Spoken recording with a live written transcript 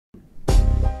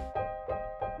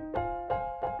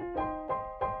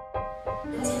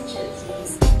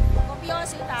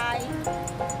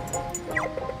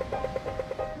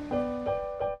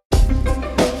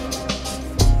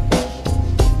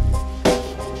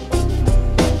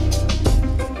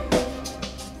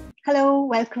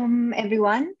welcome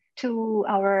everyone to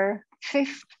our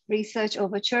fifth research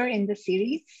overture in the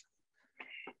series.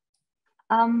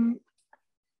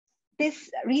 This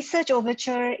research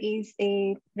overture is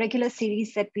a regular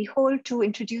series that we hold to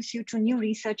introduce you to new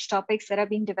research topics that are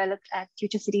being developed at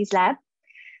Future Cities Lab.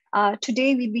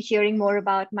 Today, we'll be hearing more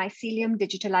about mycelium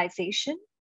digitalization,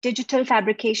 digital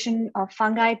fabrication of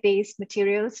fungi-based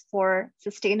materials for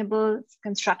sustainable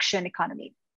construction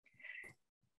economy.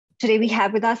 Today, we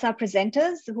have with us our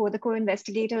presenters who are the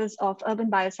co-investigators of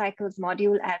Urban Biocycles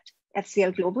module at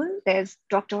FCL Global. There's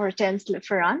Dr. Hortense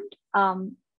Leferrand,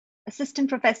 Assistant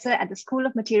Professor at the School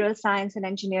of Material Science and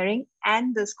Engineering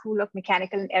and the School of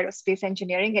Mechanical and Aerospace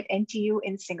Engineering at NTU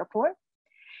in Singapore.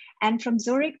 And from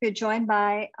Zurich, we're joined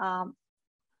by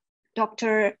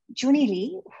Dr. Juni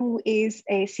Lee, who is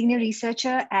a senior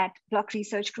researcher at Block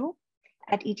Research Group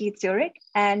at ETH Zurich,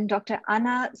 and Dr.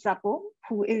 Anna Zappo,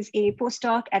 who is a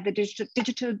postdoc at the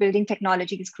Digital Building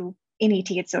Technologies Group in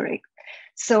ETH Zurich.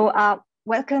 So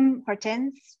welcome,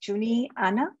 Hortense, Juni,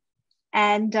 Anna.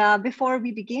 And before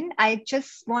we begin, I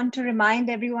just want to remind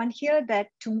everyone here that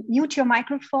to mute your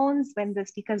microphones when the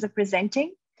speakers are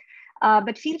presenting.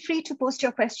 But feel free to post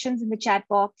your questions in the chat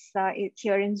box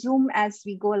here in Zoom as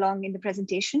we go along in the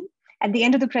presentation. At the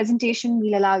end of the presentation,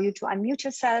 we'll allow you to unmute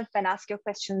yourself and ask your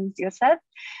questions yourself.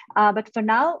 But for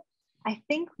now, I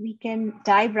think we can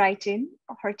dive right in.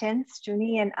 Hortense,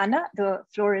 Juni, and Anna, the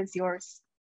floor is yours.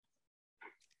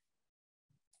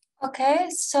 Okay,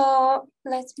 so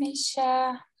let me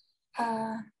share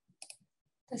the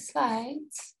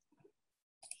slides.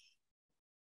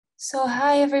 So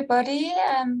hi, everybody.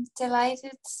 I'm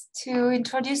delighted to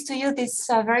introduce to you this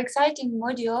very exciting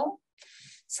module.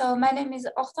 So my name is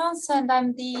Hortense and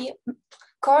I'm the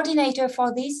coordinator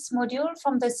for this module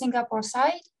from the Singapore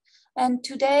side. And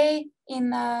today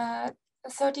in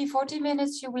 30-40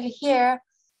 minutes, you will hear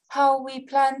how we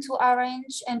plan to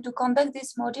arrange and to conduct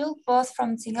this module, both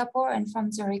from Singapore and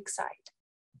from Zurich side.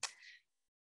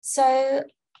 So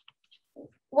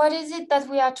what is it that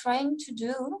we are trying to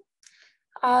do?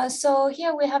 So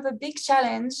here we have a big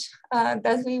challenge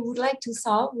that we would like to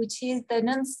solve, which is the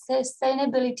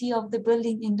non-sustainability of the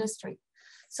building industry.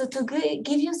 So to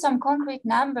give you some concrete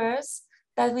numbers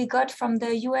that we got from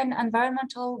the UN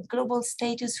Environmental Global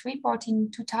Status Report in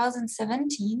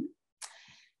 2017,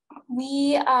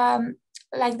 we,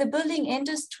 like the building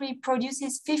industry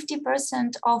produces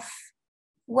 50% of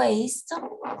waste.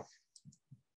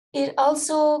 It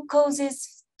also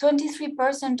causes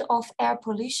 23% of air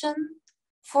pollution,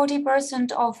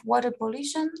 40% of water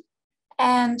pollution,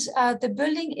 and the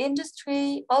building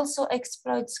industry also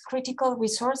exploits critical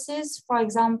resources, for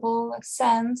example,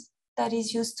 sand that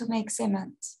is used to make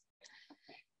cement.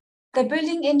 The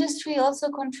building industry also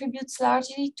contributes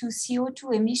largely to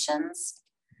CO2 emissions.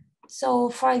 So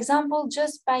for example,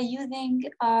 just by using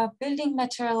building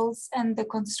materials and the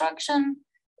construction,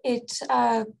 it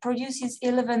produces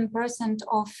 11%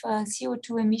 of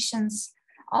CO2 emissions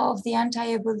of the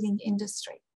entire building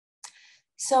industry.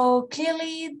 So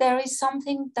clearly there is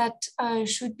something that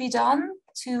should be done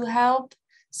to help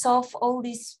solve all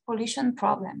this pollution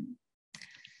problem.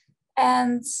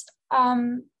 And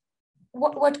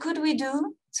what could we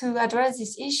do to address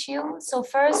this issue? So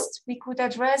first, we could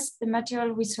address the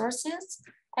material resources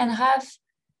and have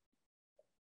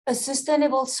a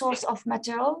sustainable source of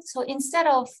material. So instead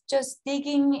of just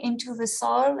digging into the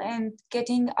soil and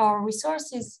getting our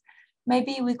resources,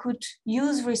 maybe we could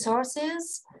use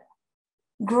resources,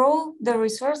 grow the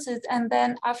resources, and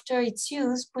then after it's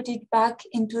used, put it back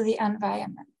into the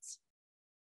environment.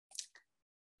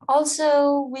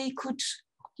 Also, we could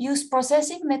use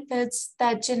processing methods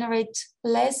that generate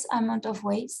less amount of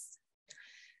waste.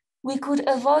 We could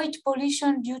avoid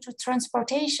pollution due to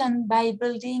transportation by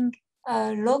building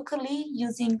locally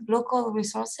using local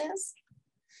resources.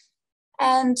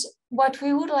 And what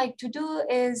we would like to do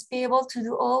is be able to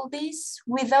do all this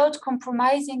without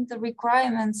compromising the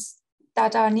requirements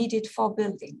that are needed for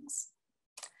buildings.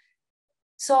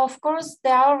 So of course,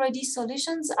 there are already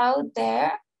solutions out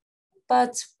there,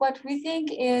 but what we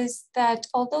think is that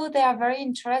although they are very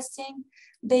interesting,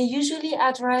 they usually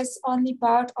address only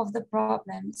part of the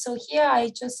problem. So here I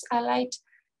just highlight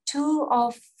two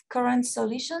of current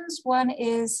solutions. One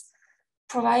is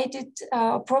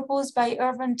proposed by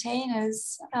urban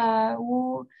planners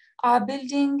who are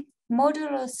building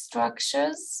modular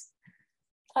structures,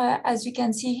 as you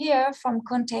can see here, from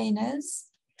containers,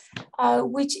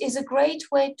 which is a great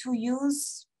way to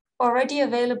use already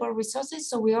available resources.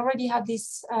 So we already have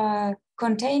these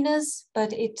containers,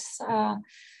 but it's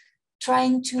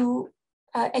trying to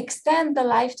extend the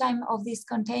lifetime of these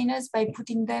containers by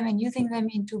putting them and using them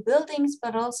into buildings,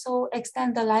 but also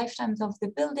extend the lifetimes of the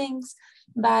buildings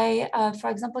by, for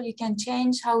example, you can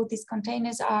change how these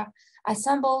containers are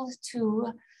assembled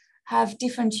to have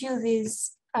different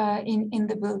uses in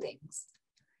the buildings.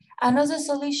 Another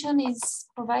solution is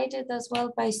provided as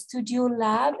well by Studio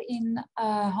Lab in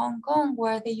Hong Kong,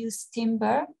 where they use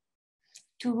timber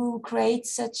to create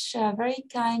such a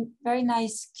very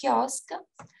nice kiosk.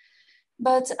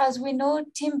 But as we know,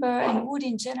 timber and wood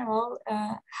in general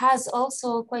has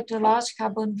also quite a large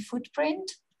carbon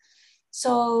footprint.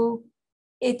 So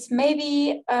it may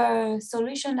be a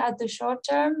solution at the short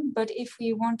term, but if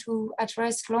we want to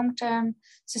address long-term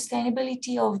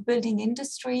sustainability of building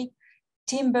industry,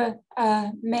 timber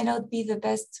may not be the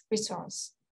best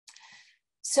resource.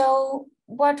 So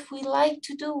what we like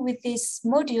to do with this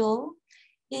module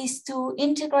is to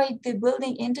integrate the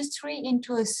building industry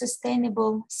into a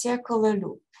sustainable circular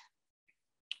loop.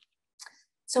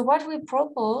 So what we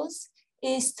propose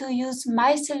is to use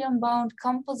mycelium-bound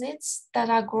composites that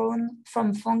are grown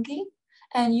from fungi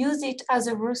and use it as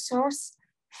a resource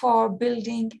for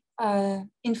building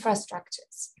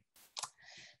infrastructures.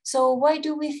 So why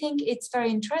do we think it's very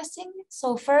interesting?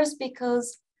 So first,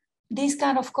 because these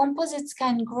kind of composites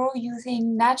can grow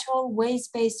using natural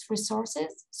waste-based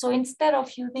resources. So instead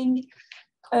of using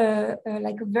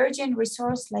like a virgin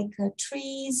resource like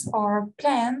trees or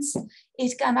plants,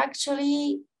 it can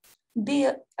actually be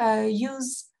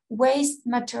use waste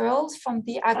materials from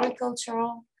the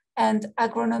agricultural and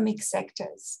agronomic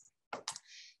sectors.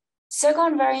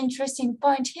 Second very interesting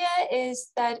point here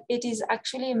is that it is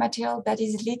actually a material that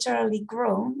is literally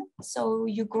grown. So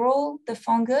you grow the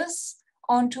fungus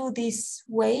onto this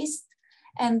waste,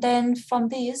 and then from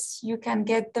this you can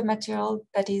get the material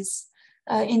that is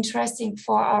interesting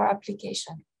for our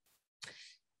application.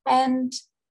 And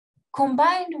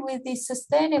combined with this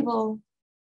sustainable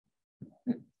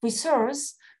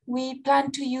resource, we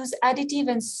plan to use additive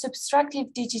and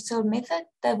subtractive digital method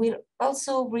that will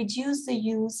also reduce the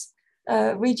use,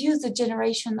 reduce the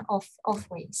generation of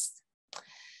waste.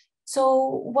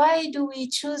 So why do we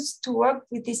choose to work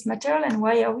with this material and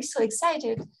why are we so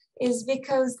excited? Is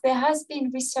because there has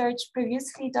been research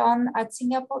previously done at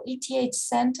Singapore ETH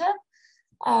Center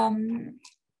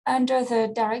under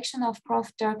the direction of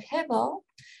Prof. Dirk Hebel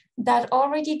that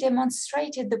already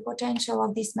demonstrated the potential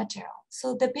of this material.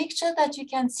 So the picture that you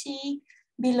can see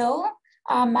below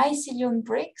are mycelium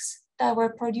bricks that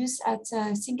were produced at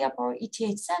Singapore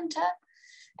ETH Center.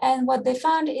 And what they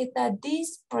found is that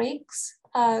these bricks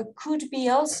could be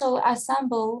also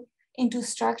assembled into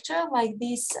structure like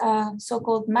this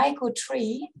so-called myco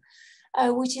tree,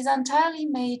 which is entirely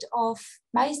made of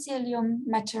mycelium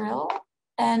material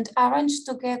and arranged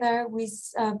together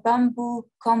with bamboo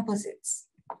composites.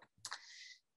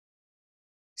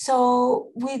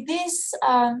 So with this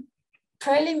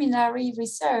preliminary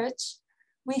research,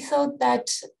 we thought that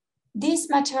this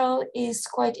material is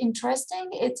quite interesting.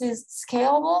 It is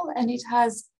scalable and it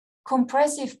has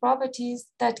compressive properties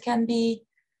that can be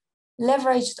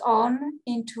leveraged on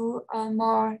into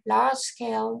more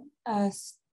large-scale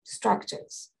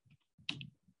structures.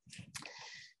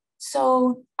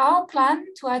 So our plan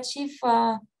to achieve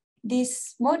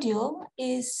this module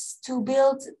is to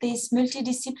build this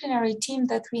multidisciplinary team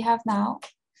that we have now,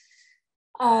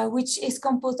 which is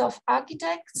composed of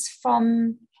architects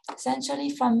from essentially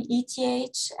from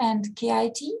ETH and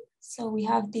KIT. So we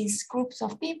have these groups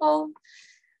of people,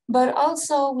 but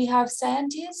also we have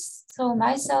scientists. So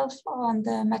myself on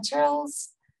the materials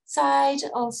side,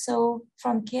 also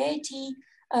from KIT,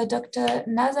 Dr.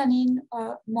 Nazanin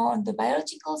more on the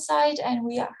biological side, and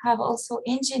we have also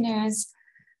engineers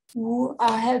who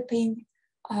are helping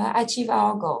achieve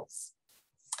our goals.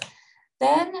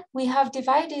 Then we have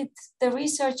divided the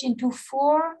research into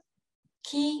 4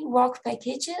 key work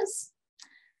packages.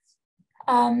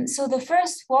 So the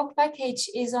first work package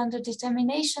is on the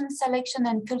determination, selection,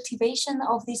 and cultivation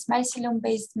of these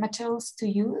mycelium-based materials to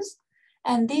use.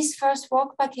 And this first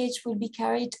work package will be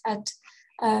carried at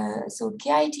so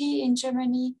KIT in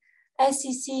Germany,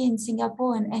 SEC in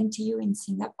Singapore, and NTU in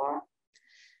Singapore.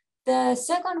 The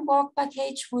second work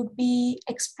package would be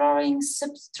exploring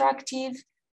subtractive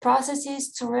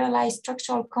processes to realize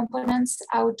structural components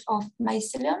out of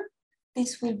mycelium.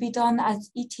 This will be done at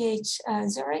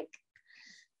ETH Zurich.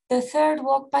 The third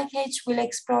work package will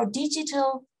explore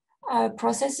digital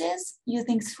processes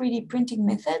using 3D printing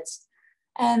methods.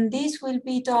 And this will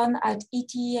be done at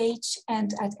ETH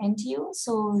and at NTU,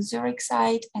 so Zurich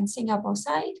side and Singapore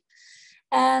side.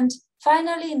 And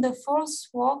finally, in the fourth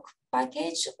work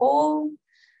package, all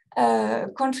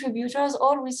contributors,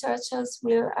 all researchers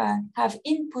will have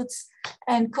inputs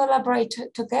and collaborate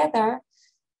together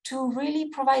to really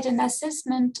provide an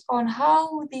assessment on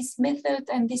how this method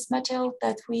and this material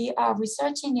that we are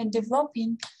researching and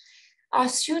developing are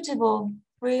suitable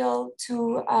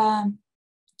to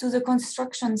the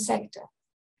construction sector.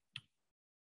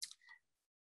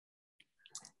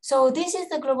 So this is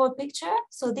the global picture.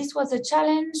 So this was a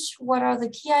challenge. What are the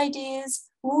key ideas?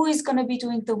 Who is going to be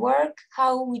doing the work?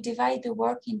 How we divide the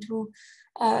work into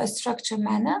a structured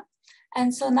manner.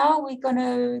 And so now we're going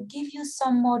to give you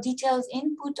some more detailed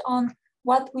input on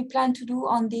what we plan to do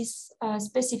on these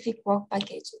specific work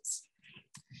packages.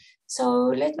 So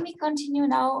let me continue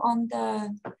now on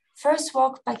the first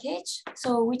work package,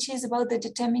 so which is about the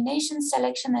determination,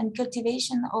 selection, and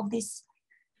cultivation of these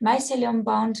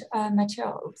mycelium-bound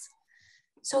materials.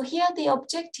 So here the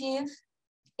objective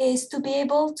is to be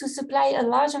able to supply a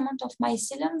large amount of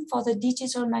mycelium for the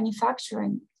digital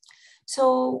manufacturing.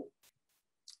 So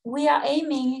we are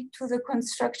aiming to the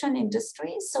construction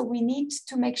industry, so we need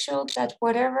to make sure that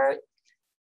whatever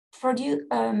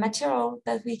material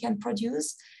that we can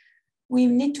produce, we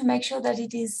need to make sure that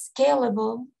it is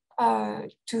scalable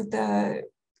to the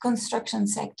construction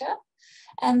sector.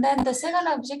 And then the second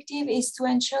objective is to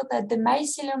ensure that the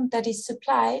mycelium that is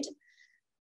supplied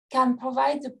can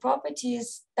provide the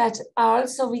properties that are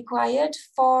also required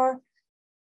for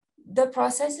the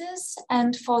processes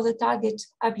and for the target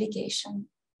application.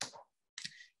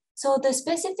 So the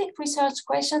specific research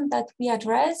questions that we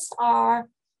address are,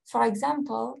 for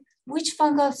example, which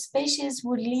fungal species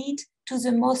would lead to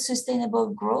the most sustainable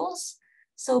growth?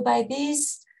 So by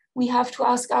this, we have to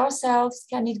ask ourselves,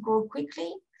 can it grow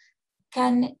quickly?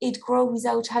 Can it grow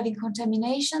without having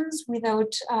contaminations,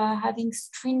 without having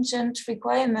stringent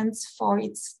requirements for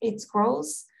its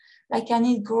growth? Like, can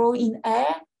it grow in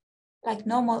air, like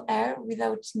normal air,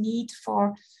 without need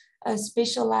for a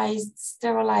specialized,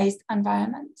 sterilized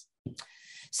environment?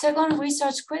 Second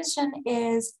research question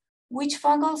is, which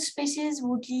fungal species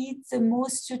would lead the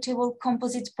most suitable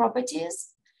composite properties?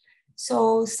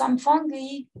 So some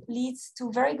fungi leads to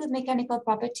very good mechanical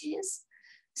properties.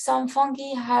 Some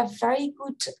fungi have very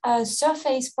good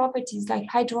surface properties like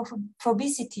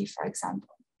hydrophobicity, for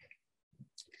example.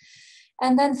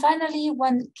 And then finally,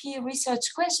 one key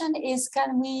research question is,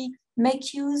 can we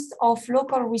make use of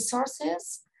local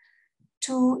resources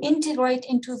to integrate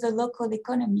into the local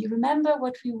economy? Remember,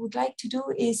 what we would like to do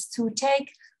is to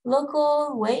take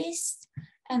local waste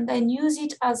and then use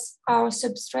it as our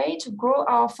substrate, grow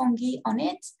our fungi on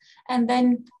it, and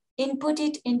then input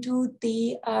it into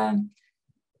the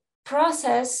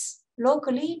process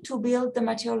locally to build the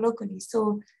material locally.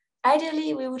 So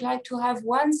ideally, we would like to have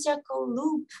one circle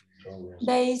loop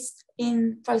based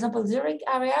in, for example, Zurich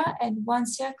area, and one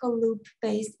circle loop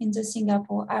based in the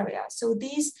Singapore area. So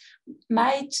these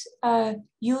might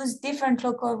use different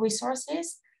local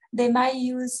resources. They might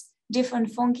use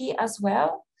different fungi as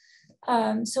well.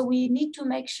 So we need to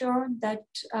make sure that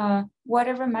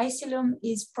whatever mycelium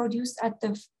is produced at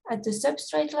the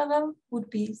substrate level would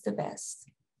be the best.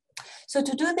 So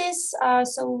to do this,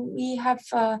 so we have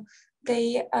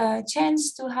the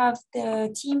chance to have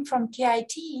the team from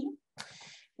KIT,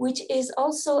 which is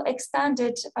also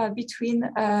extended between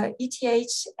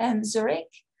ETH and Zurich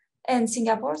and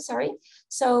Singapore, sorry.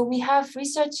 So we have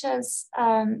researchers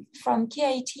from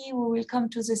KIT who will come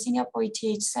to the Singapore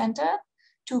ETH Center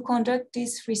to conduct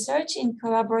this research in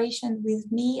collaboration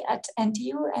with me at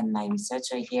NTU and my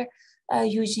researcher here,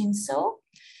 Eugene So.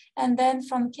 And then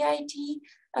from KIT,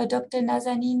 Dr.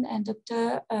 Nazanin and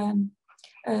Dr.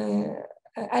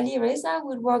 Ali Reza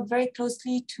will work very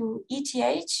closely to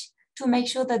ETH to make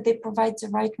sure that they provide the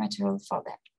right material for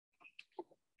them.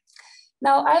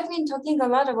 Now, I've been talking a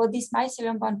lot about these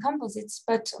mycelium bound composites,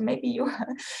 but maybe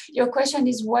your question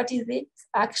is, what is it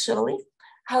actually?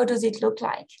 How does it look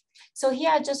like? So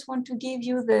here I just want to give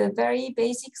you the very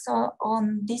basics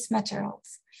on these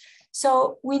materials.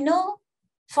 So we know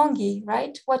fungi,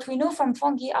 right? What we know from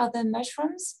fungi are the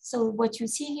mushrooms. So what you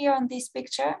see here on this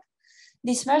picture,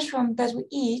 this mushroom that we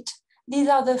eat, these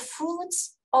are the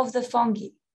fruits of the fungi.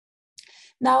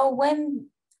 Now,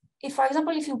 if for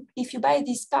example, if you buy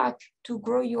this pack to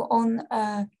grow your own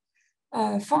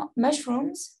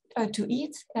mushrooms to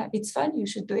eat, it's fun, you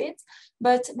should do it.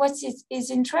 But what is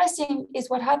interesting is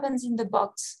what happens in the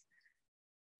box.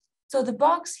 So the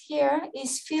box here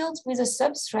is filled with a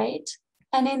substrate,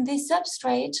 and in this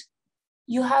substrate,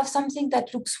 you have something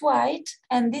that looks white,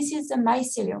 and this is the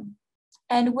mycelium.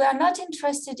 And we are not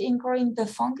interested in growing the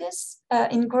fungus,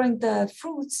 in growing the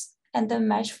fruits and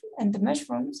the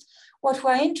mushrooms. What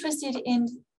we're interested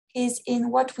in is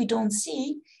in what we don't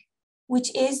see, which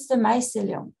is the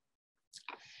mycelium.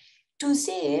 To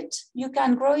see it, you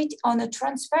can grow it on a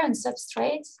transparent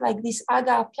substrate like this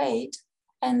agar plate,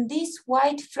 and this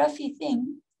white fluffy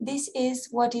thing, this is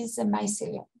what is the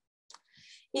mycelium.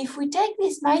 If we take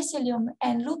this mycelium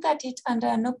and look at it under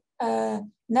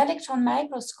an electron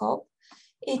microscope,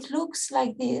 it looks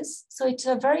like this. So it's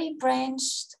a very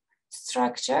branched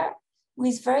structure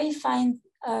with very fine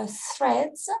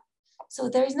threads. So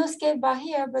there is no scale bar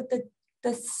here, but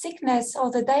the thickness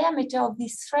or the diameter of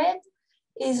this thread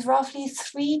is roughly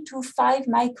 3 to 5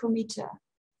 micrometer.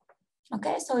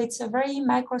 Okay, so it's a very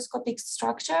microscopic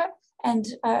structure and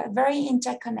very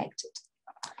interconnected.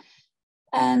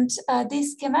 And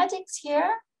these schematics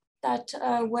here that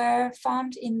were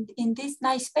found in this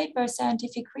nice paper,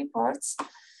 Scientific Reports,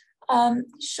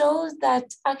 shows that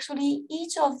actually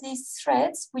each of these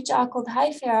threads, which are called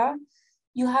hyphae,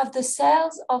 you have the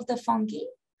cells of the fungi.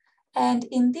 And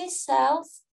in these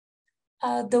cells,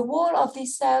 the wall of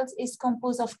these cells is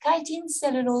composed of chitin,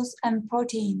 cellulose, and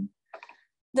protein.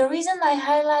 The reason I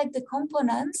highlight the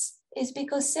components is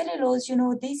because cellulose, you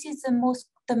know, this is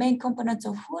the main component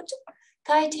of food.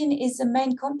 Chitin is the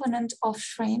main component of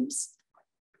shrimps.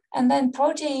 And then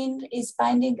protein is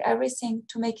binding everything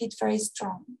to make it very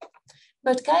strong.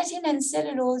 But chitin and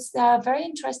cellulose, they are very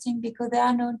interesting because they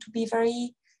are known to be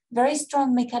very, very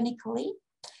strong mechanically.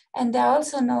 And they're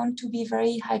also known to be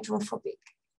very hydrophobic.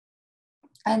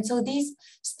 And so this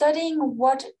studying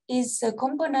what is a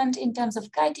component in terms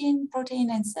of chitin, protein,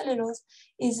 and cellulose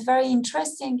is very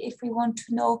interesting if we want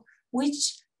to know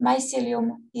which mycelium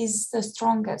is the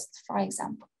strongest, for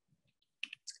example.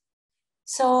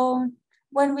 So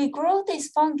when we grow this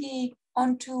fungi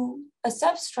onto a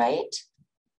substrate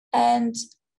and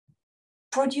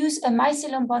produce a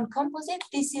mycelium bond composite,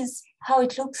 this is how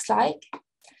it looks like.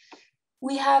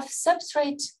 We have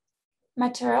substrate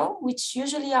material, which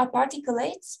usually are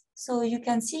particulates. So you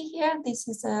can see here, this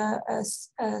is a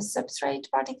substrate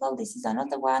particle, this is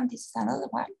another one, this is another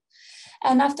one.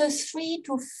 And after 3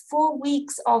 to 4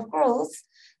 weeks of growth,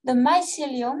 the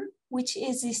mycelium, which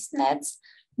is this nets,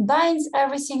 binds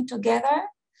everything together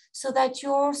so that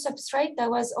your substrate that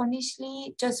was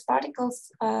initially just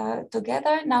particles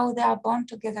together, now they are bound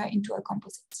together into a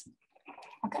composite.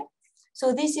 Okay,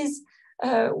 so this is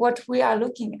what we are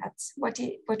looking at,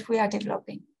 what we are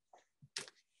developing.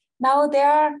 Now there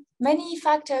are many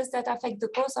factors that affect the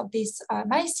growth of this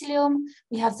mycelium.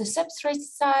 We have the substrate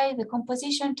size, the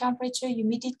composition, temperature,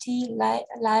 humidity,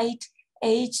 light,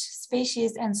 age,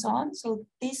 species, and so on. So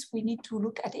this, we need to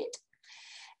look at it.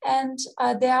 And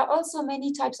there are also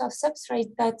many types of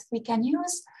substrate that we can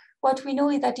use. What we know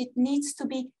is that it needs to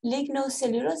be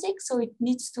lignocellulosic, so it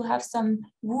needs to have some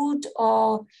wood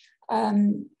or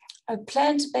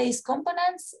plant-based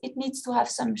components. It needs to have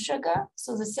some sugar,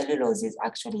 so the cellulose is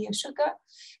actually a sugar,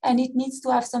 and it needs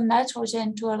to have some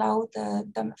nitrogen to allow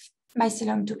the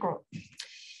mycelium to grow.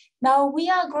 Now we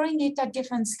are growing it at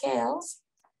different scales.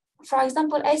 For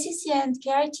example, ACC and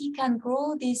KIT can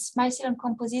grow these mycelium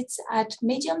composites at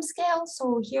medium scale.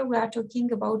 So here we are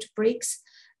talking about bricks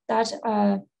that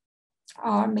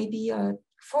are maybe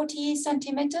 40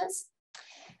 centimeters.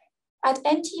 At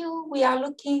NTU, we are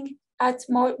looking at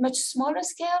much smaller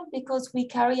scale because we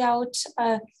carry out,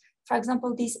 for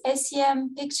example, these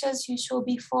SEM pictures you showed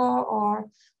before or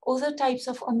other types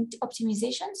of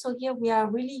optimization. So here we are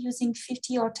really using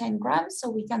 50 or 10 grams,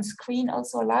 so we can screen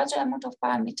also a larger amount of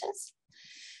parameters.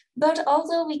 But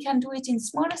although we can do it in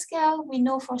smaller scale, we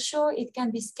know for sure it can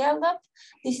be scaled up.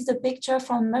 This is a picture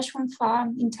from mushroom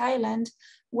farm in Thailand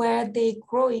where they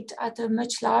grow it at a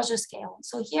much larger scale.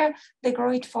 So here they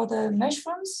grow it for the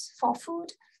mushrooms for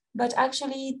food, but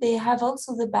actually they have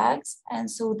also the bags. And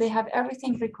so they have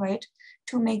everything required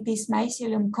to make these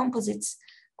mycelium composites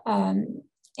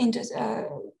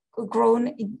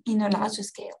grown in a larger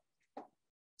scale.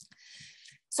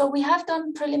 So we have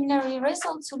done preliminary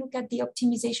results to look at the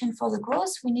optimization for the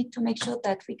growth. We need to make sure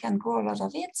that we can grow a lot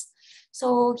of it.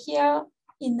 So here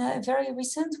in a very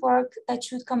recent work that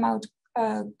should come out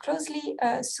closely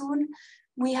soon,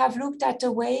 we have looked at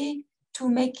a way to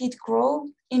make it grow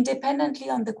independently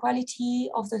on the quality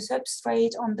of the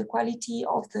substrate, on the quality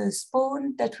of the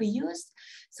spawn that we used.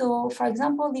 So for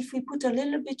example, if we put a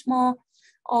little bit more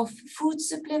of food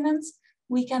supplements,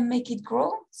 we can make it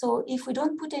grow. So if we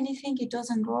don't put anything, it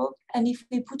doesn't grow. And if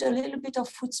we put a little bit of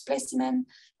food specimen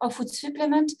or food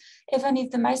supplement, even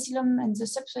if the mycelium and the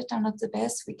substrate are not the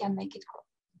best, we can make it grow.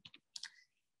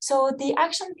 So the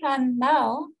action plan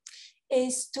now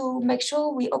is to make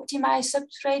sure we optimize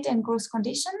substrate and growth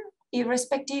condition,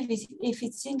 irrespective if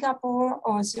it's Singapore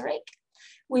or Zurich.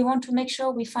 We want to make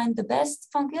sure we find the best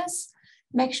fungus.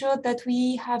 make sure that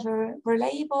we have a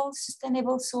reliable,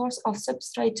 sustainable source of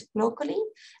substrate locally,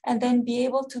 and then be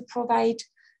able to provide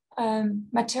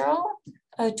material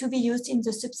to be used in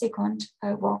the subsequent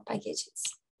work packages.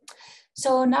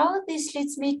 So now this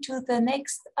leads me to the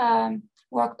next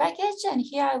work package, and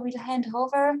here I will hand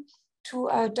over to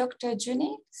Dr.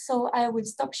 Juni. So I will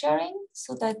stop sharing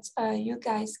so that you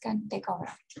guys can take over.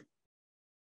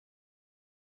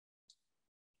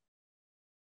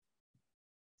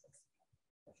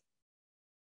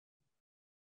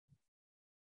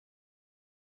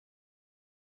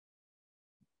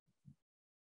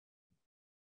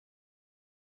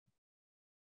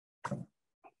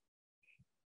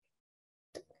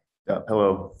 Yeah,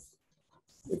 hello,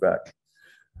 we're back.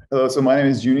 Hello, so my name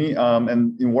is Juni,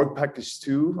 and in work package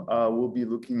 2, we'll be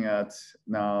looking at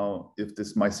now if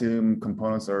this mycelium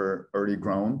components are already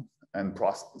grown and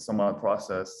somewhat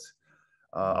processed.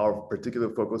 Our particular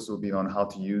focus will be on how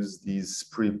to use these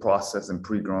pre-processed and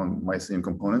pre-grown mycelium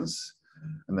components,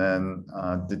 and then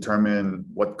determine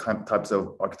what types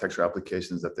of architecture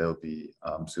applications that they'll be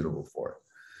suitable for.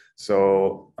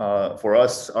 So for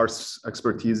us, our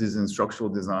expertise is in structural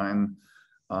design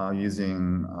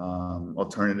using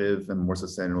alternative and more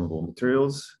sustainable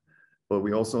materials. But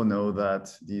we also know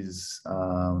that these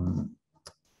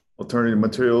alternative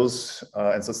materials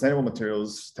and sustainable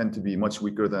materials tend to be much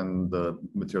weaker than the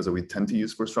materials that we tend to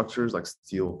use for structures like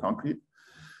steel, concrete.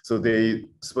 So they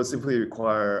specifically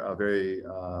require a very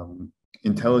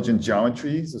intelligent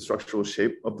geometry, the structural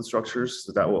shape of the structures.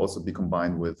 So that will also be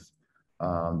combined with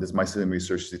this mycelium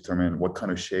research to determine what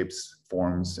kind of shapes,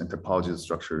 forms, and topologies of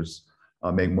structures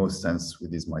make most sense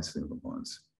with these mycelium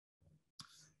components.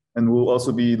 And we'll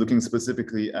also be looking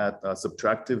specifically at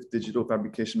subtractive digital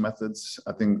fabrication methods.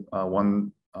 I think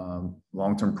one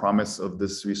long-term promise of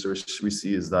this research we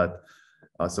see is that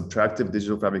subtractive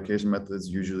digital fabrication methods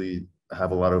usually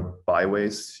have a lot of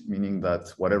by-waste, meaning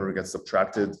that whatever gets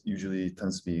subtracted usually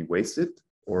tends to be wasted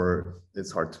or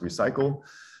it's hard to recycle.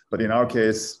 But in our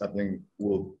case, I think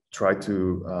we'll try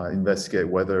to investigate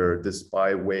whether this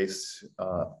by-waste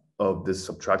of this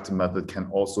subtractive method can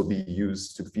also be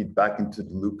used to feed back into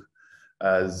the loop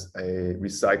as a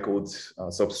recycled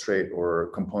substrate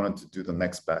or component to do the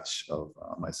next batch of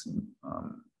mycelium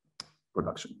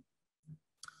production.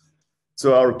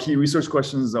 So our key research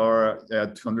questions are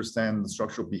to understand the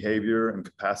structural behavior and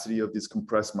capacity of these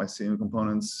compressed mycelium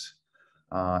components,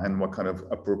 and what kind of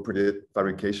appropriate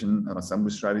fabrication and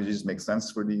assembly strategies make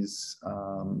sense for these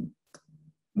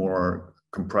more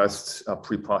compressed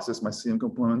pre-processed mycelium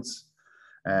components,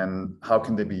 and how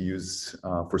can they be used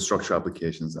for structural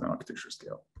applications at an architecture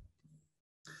scale.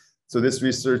 So this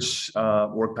research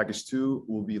work package 2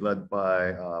 will be led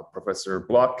by Professor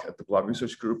Block at the Block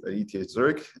Research Group at ETH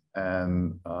Zurich,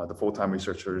 and the full-time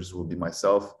researchers will be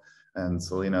myself and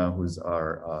Selena, who's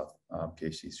our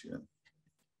PhD student.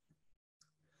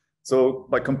 So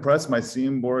by compressed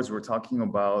mycelium boards, we're talking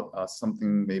about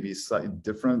something maybe slightly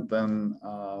different than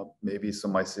maybe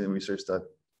some mycelium research that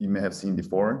you may have seen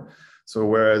before. So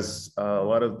whereas a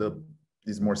lot of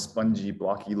these more spongy,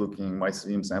 blocky looking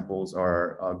mycelium samples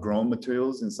are grown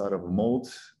materials inside of a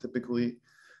mold, typically,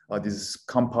 these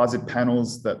composite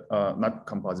panels that, not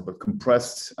composite, but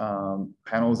compressed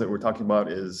panels that we're talking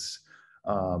about is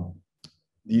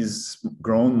these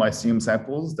grown mycelium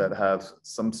samples that have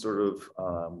some sort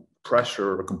of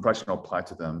pressure or compression applied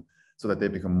to them so that they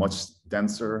become much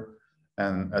denser,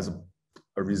 and as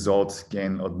a result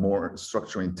gain a more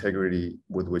structural integrity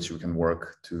with which we can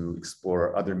work to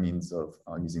explore other means of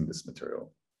using this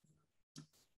material.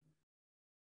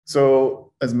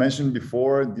 So as mentioned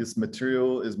before, this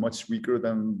material is much weaker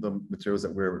than the materials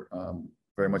that we're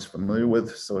very much familiar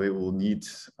with. So it will need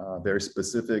very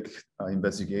specific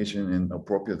investigation in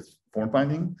appropriate form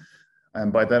finding.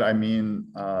 And by that, I mean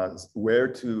where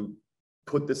to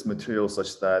put this material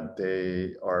such that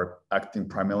they are acting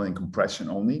primarily in compression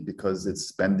only, because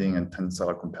its bending and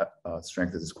tensile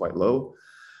strength is quite low.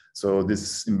 So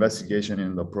this investigation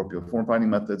in the appropriate form finding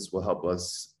methods will help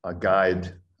us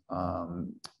guide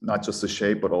not just the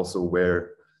shape, but also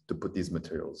where to put these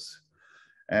materials.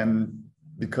 And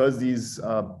because these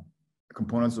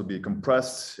components will be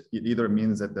compressed, it either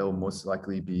means that they'll most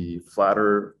likely be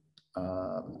flatter,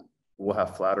 will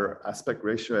have flatter aspect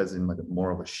ratio, as in like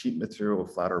more of a sheet material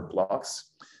with flatter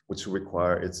blocks, which will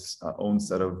require its own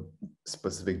set of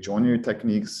specific joinery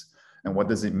techniques. And what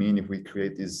does it mean if we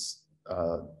create these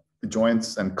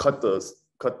joints and cut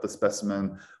the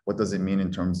specimen? What does it mean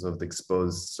in terms of the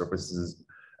exposed surfaces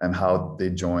and how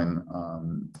they join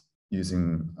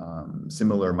using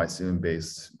similar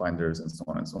mycelium-based binders and so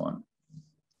on and so on.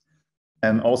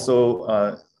 And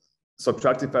also,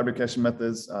 Subtractive fabrication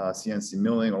methods, CNC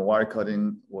milling or wire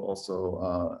cutting will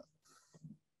also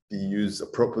be used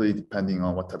appropriately depending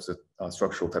on what types of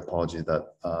structural typology that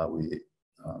we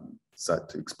set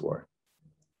to explore.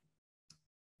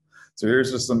 So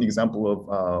here's just some example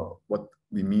of what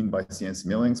we mean by CNC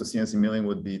milling. So CNC milling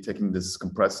would be taking this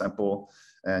compressed sample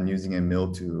and using a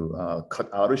mill to cut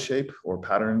out a shape or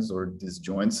patterns or these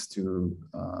joints to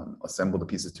assemble the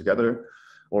pieces together.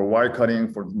 Or wire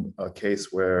cutting for a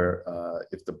case where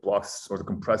if the blocks or the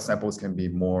compressed samples can be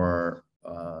more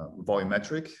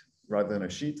volumetric rather than a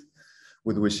sheet,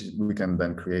 with which we can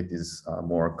then create these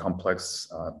more complex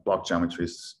block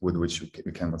geometries with which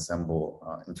we can assemble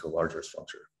into a larger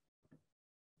structure.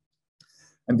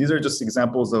 And these are just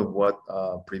examples of what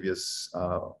previous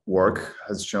work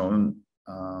has shown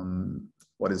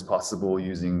what is possible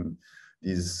using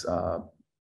these,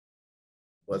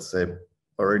 let's say,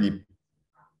 already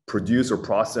produce or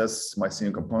process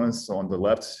mycelium components. So on the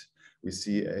left, we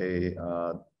see a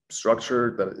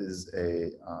structure that is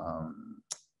a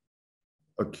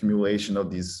accumulation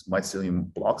of these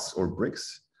mycelium blocks or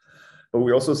bricks. But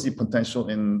we also see potential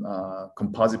in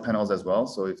composite panels as well.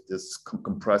 So if this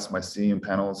compressed mycelium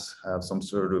panels have some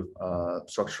sort of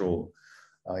structural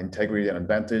integrity and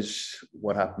advantage,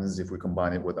 what happens if we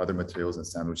combine it with other materials and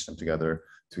sandwich them together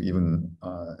to even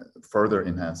further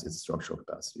enhance its structural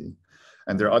capacity?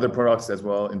 And there are other products as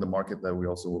well in the market that we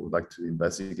also would like to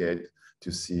investigate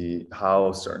to see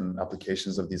how certain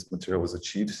applications of these materials was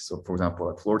achieved. So for example,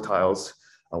 like floor tiles,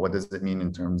 what does it mean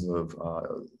in terms of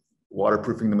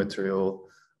waterproofing the material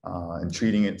and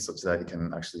treating it such that it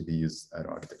can actually be used at an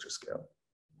architecture scale?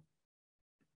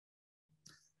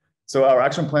 So our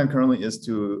action plan currently is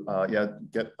to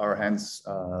get our hands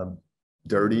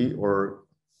dirty or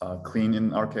clean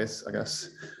in our case, I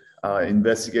guess.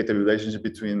 Investigate the relationship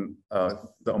between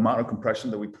the amount of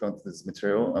compression that we put onto this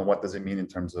material and what does it mean in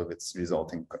terms of its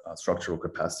resulting structural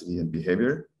capacity and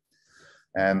behavior,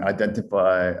 and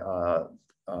identify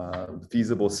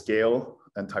feasible scale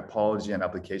and typology and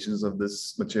applications of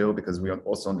this material, because we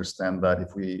also understand that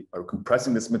if we are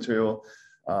compressing this material,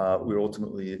 we're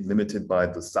ultimately limited by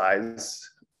the size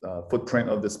footprint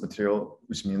of this material,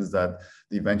 which means that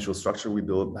the eventual structure we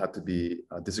build had to be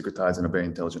discretized in a very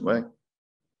intelligent way.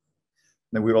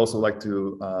 Then we'd also like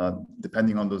to,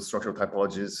 depending on those structural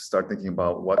typologies, start thinking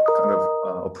about what kind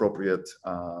of appropriate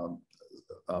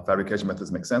fabrication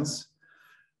methods make sense.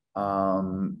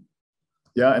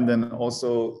 Yeah, and then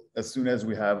also, as soon as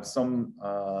we have some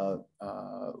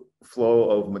flow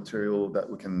of material that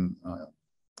we can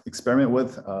experiment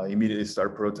with, immediately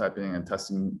start prototyping and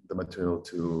testing the material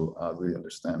to really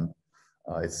understand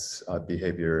its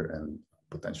behavior and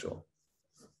potential.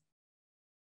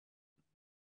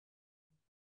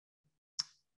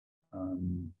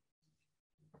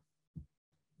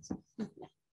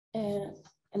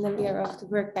 And then we are off to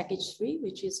work package 3,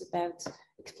 which is about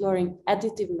exploring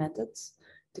additive methods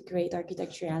to create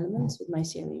architecture elements with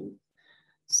mycelium.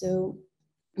 So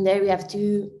there we have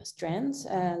 2 strands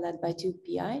led by 2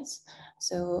 PIs.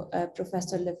 So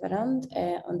Professor Leferrand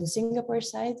on the Singapore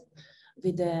side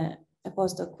with a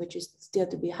postdoc which is still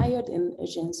to be hired in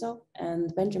Genso,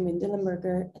 and Benjamin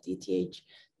Dillenberger at ETH,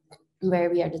 where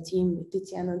we are the team with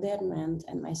Tiziano Derme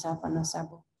and myself, Anna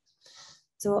Sabo.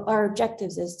 So our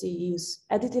objectives is to use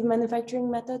additive manufacturing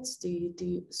methods to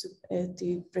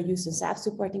produce a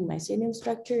self-supporting mycelium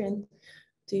structure and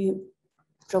to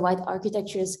provide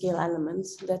architectural scale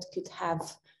elements that could have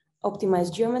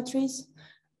optimized geometries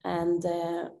and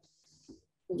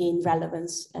gain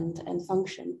relevance and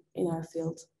function in our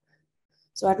field.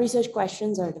 So our research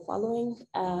questions are the following.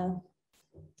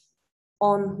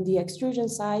 On the extrusion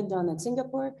side done at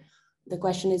Singapore, the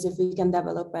question is if we can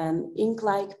develop an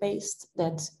ink-like paste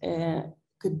that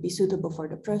could be suitable for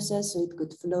the process, so it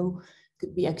could flow,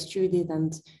 could be extruded,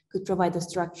 and could provide a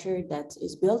structure that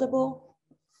is buildable.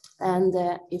 And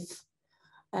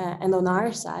and on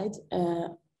our side,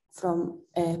 from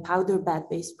powder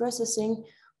bed-based processing,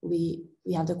 we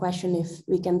have the question if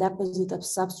we can deposit a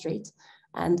substrate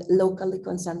and locally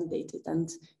consolidate it and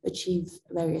achieve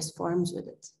various forms with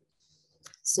it.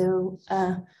 So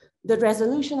the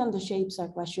resolution and the shapes are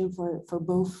questions for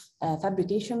both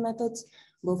fabrication methods,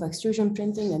 both extrusion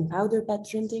printing and powder bed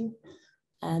printing.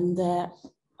 And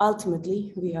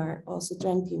ultimately, we are also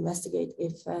trying to investigate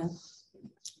if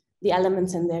the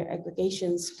elements and their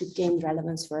aggregations could gain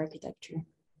relevance for architecture.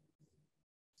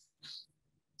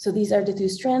 So these are the 2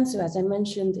 strands. So as I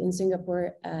mentioned in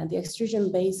Singapore, the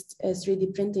extrusion-based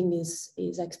 3D printing is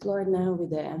explored now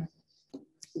with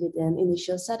an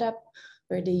initial setup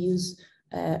where they use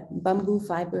bamboo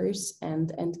fibers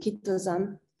and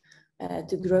chitosan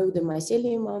to grow the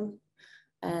mycelium on.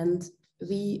 And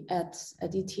we at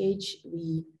ETH,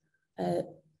 we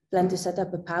plan to set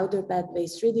up a powder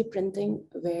bed-based 3D printing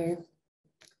where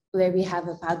we have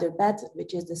a powder bed,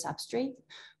 which is the substrate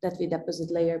that we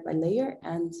deposit layer by layer.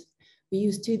 And we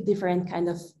use two different kind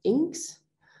of inks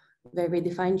where we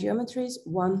define geometries.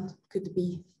 One could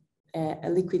be a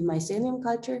liquid mycelium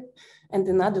culture, and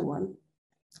another one,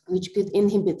 which could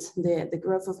inhibit the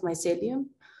growth of mycelium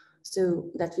so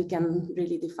that we can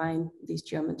really define these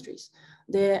geometries.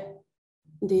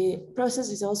 The process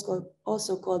is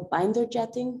also called binder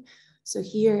jetting. So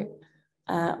here,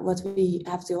 what we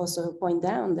have to also point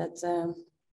down that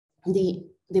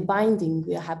the binding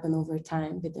will happen over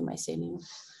time with the mycelium.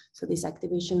 So this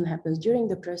activation happens during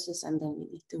the process, and then we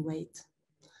need to wait.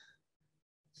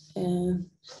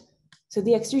 So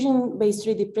the extrusion-based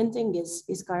 3D printing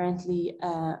is currently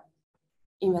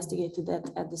investigated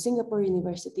at the Singapore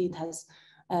University. It has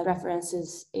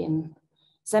references in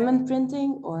cement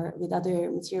printing, or with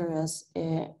other materials.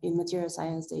 In material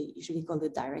science, they usually call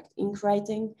it direct ink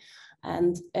writing.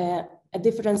 And at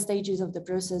different stages of the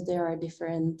process, there are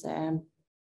different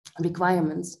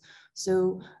requirements.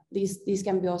 So these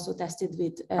can be also tested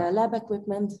with lab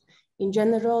equipment. In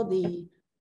general, the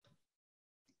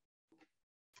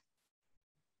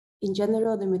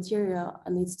material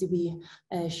needs to be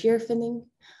shear thinning.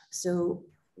 So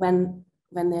when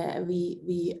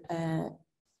we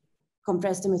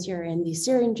compress the material in these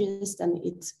syringes, then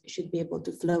it should be able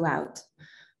to flow out.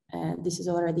 This is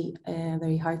already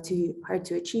very hard to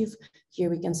achieve. Here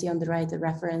we can see on the right a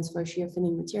reference for shear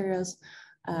thinning materials,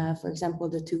 for example,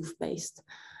 the toothpaste.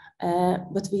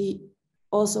 But we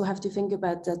also have to think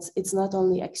about that it's not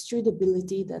only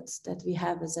extrudability that we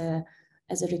have as a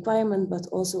requirement, but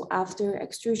also after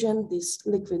extrusion, this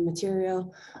liquid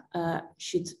material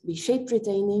should be shape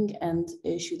retaining, and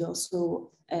should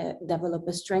also develop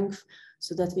a strength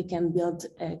so that we can build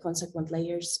consequent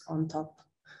layers on top.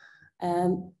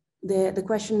 The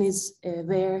question is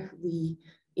where we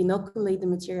inoculate the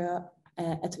material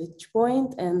at which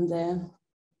point, and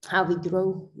how we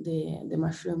grow the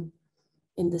mushroom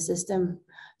in the system.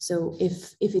 So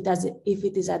if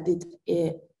it is added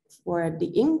for the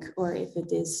ink, or if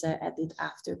it is added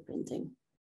after printing.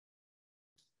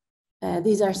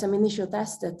 These are some initial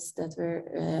tests that were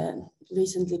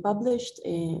recently published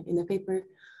in a paper.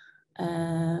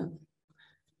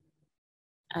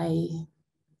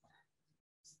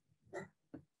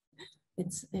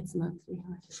 It's not very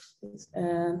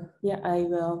hard. Yeah, I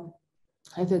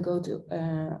will go to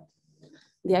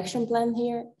the action plan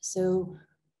here. So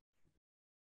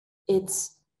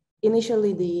it's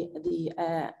initially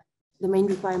the main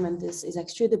requirement is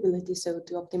extrudability. So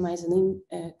to optimize an ink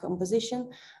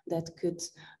composition that could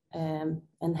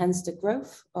enhance the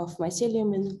growth of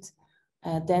mycelium in it.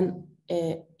 Then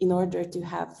in order to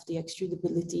have the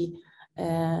extrudability,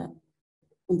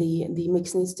 the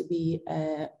mix needs to be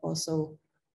also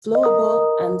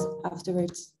flowable, and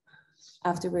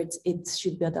afterwards it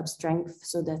should build up strength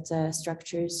so that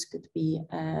structures could be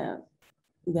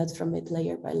built from it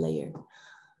layer by layer.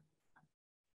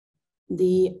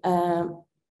 The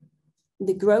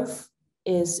growth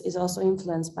is also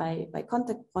influenced by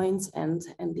contact points and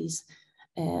these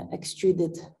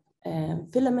extruded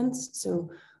filaments. So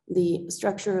the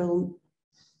structural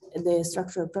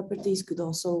properties could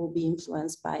also be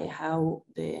influenced by how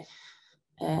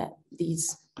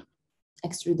these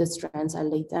extruded strands are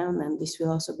laid down, and this will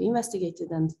also be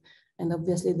investigated. And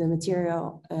obviously the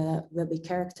material will be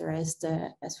characterized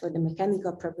as for the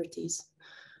mechanical properties,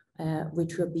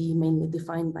 which will be mainly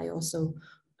defined by also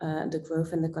the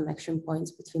growth and the connection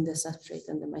points between the substrate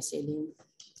and the mycelium.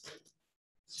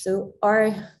 So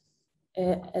at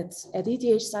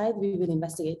ETH side, we will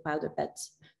investigate powder bed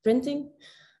printing.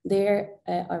 There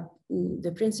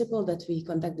the principle that we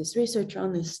conduct this research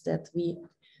on is that we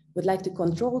would like to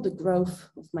control the growth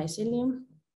of mycelium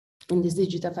in this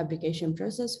digital fabrication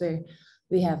process, where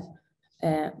we have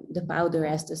the powder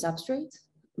as the substrate,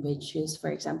 which is,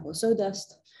 for example,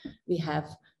 sawdust. We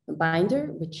have a binder,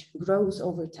 which grows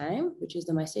over time, which is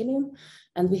the mycelium.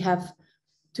 And we have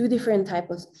two different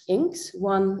types of inks.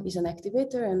 One is an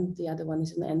activator and the other one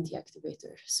is an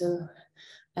anti-activator. So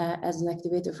as an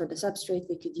activator for the substrate,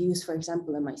 we could use, for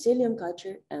example, a mycelium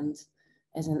culture, and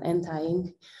as an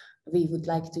anti-ink, we would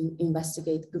like to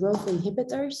investigate growth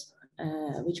inhibitors,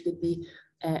 which could be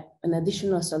an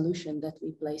additional solution that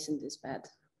we place in this bed.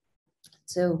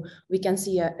 So we can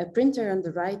see a printer on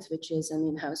the right, which is an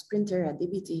in-house printer at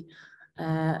DBT,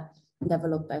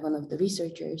 developed by one of the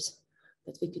researchers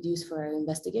that we could use for our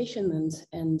investigation.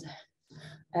 And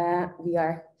we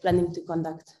are planning to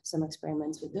conduct some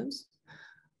experiments with those.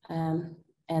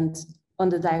 And on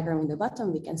the diagram in the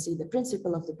bottom, we can see the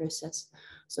principle of the process.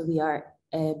 So we are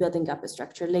building up a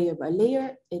structure layer by layer.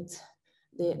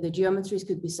 The geometries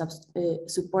could be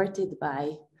supported by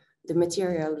the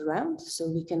material around, so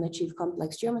we can achieve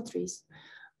complex geometries.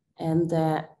 And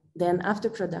then after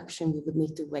production, we would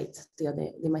need to wait till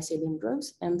the mycelium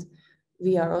grows. And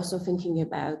we are also thinking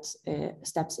about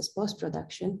steps as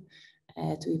post-production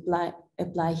to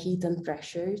apply heat and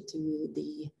pressure to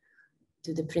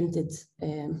the printed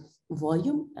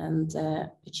volume and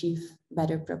achieve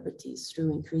better properties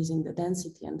through increasing the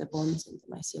density and the bonds in the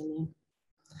mycelium.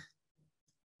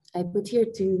 I put here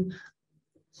 2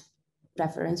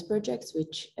 reference projects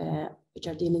which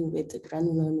are dealing with the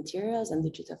granular materials and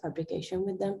digital fabrication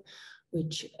with them,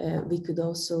 which we could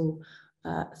also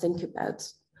think about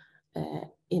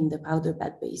in the powder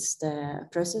bed-based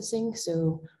processing.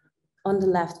 So on the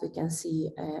left, we can see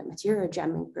a material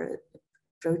jamming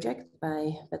project by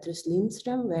Petrus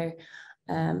Lindström, where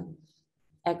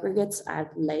aggregates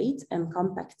are laid and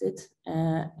compacted,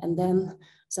 and then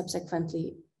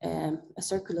subsequently a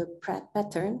circular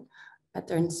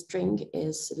pattern string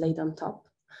is laid on top.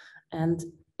 And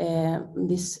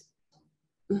this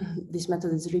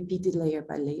method is repeated layer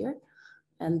by layer,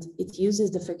 and it uses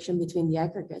the friction between the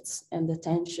aggregates and the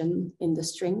tension in the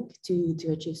string to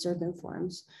achieve certain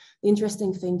forms. The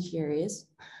interesting thing here is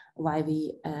why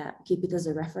we keep it as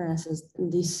a reference is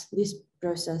this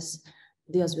process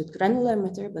deals with granular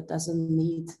matter but doesn't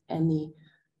need any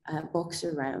box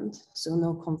around, so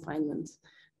no confinement.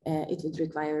 It would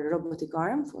require a robotic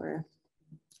arm for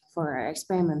our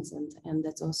experiments, and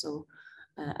that's also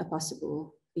a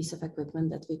possible piece of equipment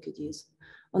that we could use.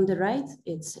 On the right,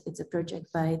 it's a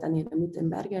project by Daniela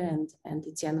Muttenberger and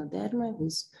Tiziano Derme,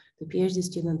 who's the PhD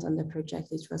student on the project,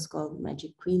 which was called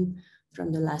Magic Queen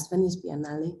from the last Venice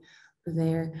Biennale,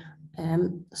 where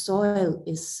soil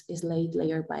is laid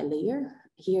layer by layer.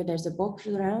 Here there's a box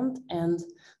around and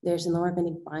there's an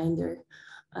organic binder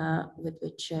with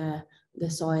which the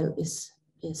soil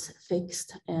is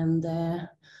fixed, and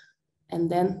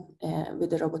then with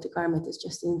the robotic arm, it is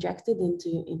just injected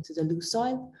into the loose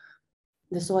soil.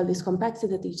 The soil is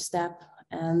compacted at each step,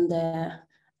 and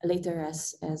later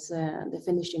as the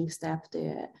finishing step,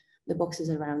 the boxes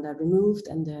around are removed,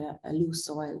 and the loose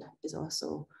soil is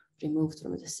also removed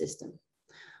from the system.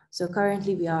 So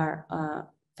currently we are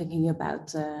thinking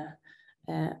about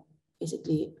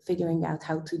basically figuring out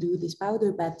how to do this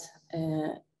powder bed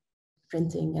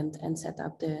printing and set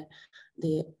up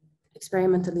the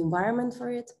experimental environment for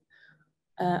it.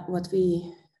 What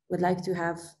we would like to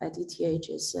have at ETH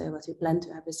is what we plan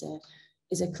to have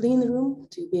is a clean room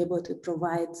to be able to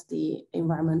provide the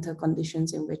environmental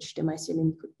conditions in which the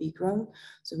mycelium could be grown.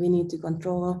 So we need to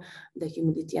control the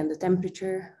humidity and the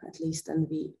temperature at least, and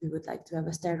we would like to have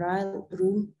a sterile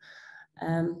room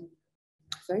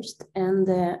first, and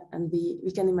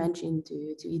we can imagine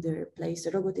to either place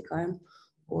a robotic arm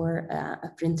or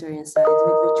a printer inside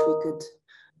with which we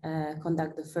could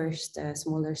conduct the first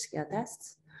smaller scale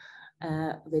tests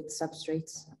with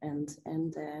substrates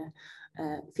and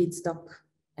feedstock,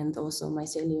 and also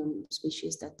mycelium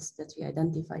species that we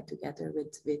identified together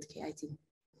with KIT.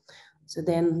 So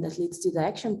then that leads to the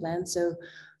action plan. So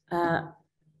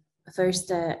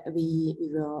first, we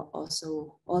will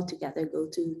also all together go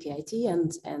to KIT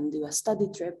and do a study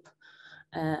trip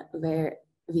where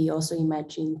we also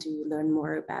imagine to learn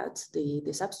more about the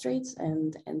substrates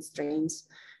and strains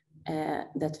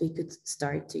that we could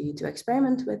start to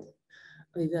experiment with.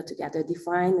 We will together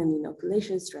define an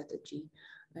inoculation strategy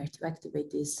where to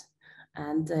activate this.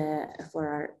 And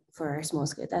for our small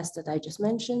scale test that I just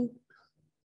mentioned,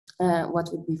 what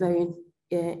would be very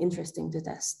interesting to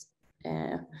test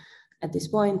at this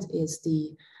point is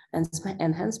the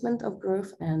enhancement of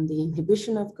growth and the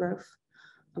inhibition of growth,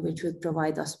 which would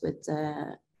provide us with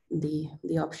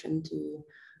the option to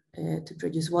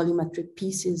produce volumetric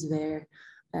pieces where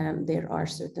there are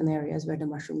certain areas where the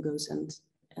mushroom goes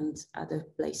and other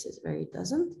places where it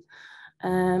doesn't.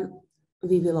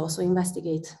 We will also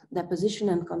investigate deposition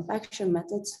and compaction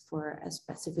methods for a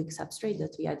specific substrate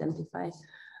that we identified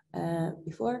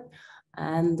before.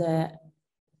 And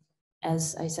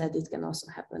as I said, it can also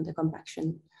happen, the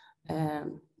compaction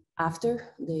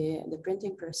after the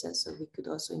printing process. So we could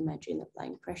also imagine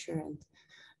applying pressure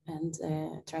and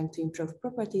trying to improve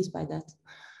properties by that.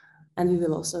 And we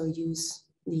will also use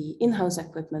the in-house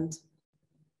equipment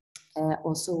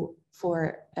also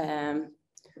for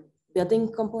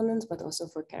building components, but also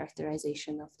for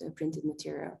characterization of the printed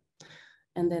material.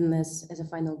 And then as a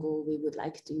final goal, we would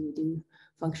like to do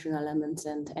functional elements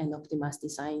and optimize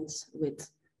designs with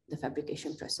the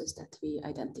fabrication process that we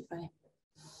identify.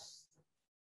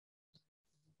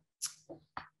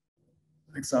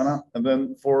 Thanks, Anna. And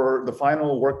then for the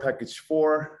final work package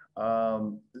 4,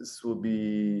 this will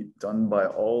be done by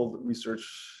all the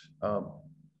research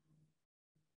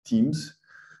teams.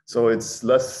 So it's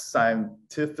less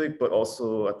scientific, but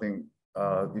also I think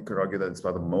you could argue that it's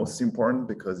about the most important,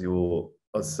 because you will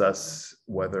assess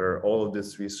whether all of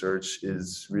this research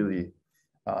is really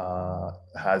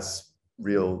has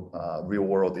real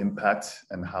world impact,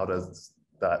 and how does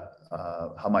that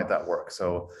how might that work.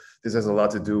 So this has a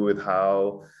lot to do with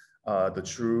how the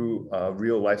true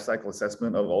real life cycle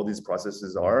assessment of all these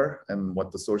processes are, and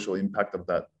what the social impact of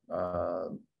that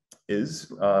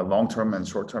is, long-term and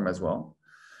short-term as well.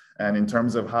 And in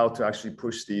terms of how to actually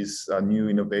push these new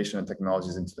innovation and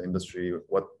technologies into the industry,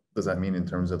 what does that mean in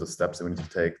terms of the steps that we need to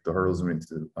take, the hurdles we need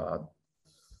to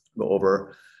go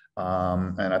over?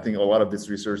 And I think a lot of this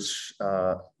research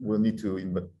will need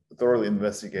to thoroughly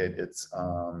investigate its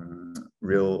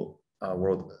real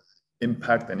world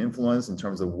impact and influence in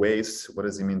terms of waste. What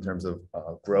does it mean in terms of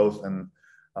growth, and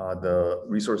the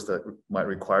resource that might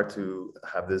require to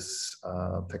have this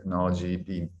technology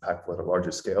be impactful at a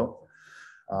larger scale.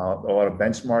 A lot of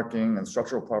benchmarking and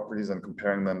structural properties, and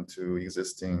comparing them to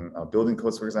existing building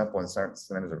codes, for example, and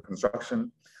standards of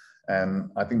construction. And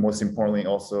I think most importantly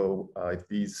also, if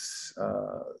these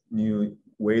new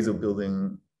ways of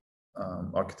building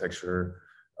architecture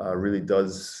really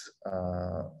does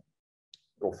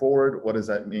go forward, what does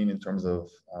that mean in terms of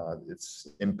its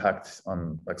impact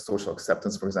on like social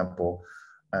acceptance, for example,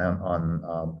 and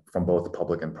on from both the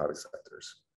public and private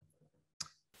sectors.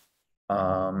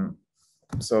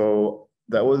 So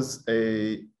that was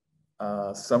a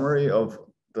summary of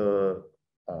the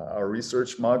our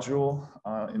research module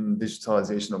in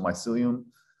digitalization of mycelium.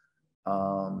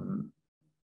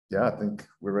 Yeah, I think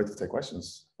we're ready to take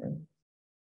questions.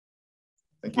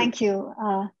 Right? Thank you.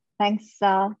 Thanks,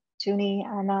 Junie,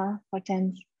 Anna,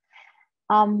 Hortense.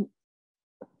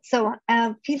 So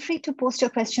feel free to post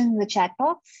your questions in the chat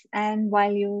box. And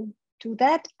while you do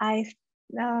that,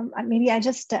 maybe I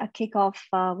just kick off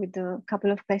with a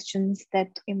couple of questions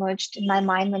that emerged in my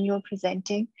mind when you were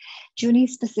presenting. Junie,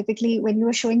 specifically, when you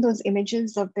were showing those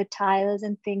images of the tiles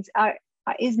and things,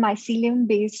 is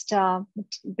mycelium-based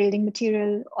building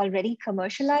material already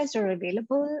commercialized or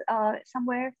available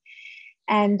somewhere?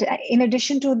 And in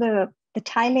addition to the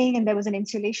tiling, and there was an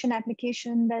insulation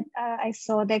application that I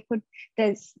saw,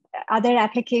 there's other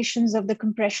applications of the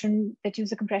compression that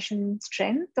use the compression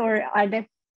strength, or are there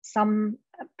some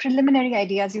preliminary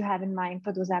ideas you have in mind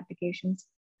for those applications?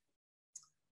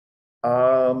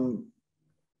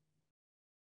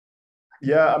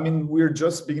 Yeah, I mean, we're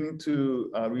just beginning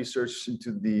to research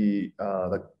into the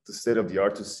state of the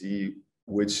art to see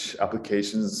which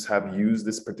applications have used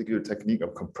this particular technique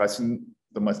of compressing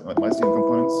the mycelium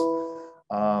components.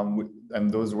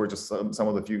 And those were just some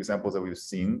of the few examples that we've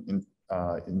seen in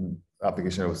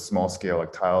application of small scale,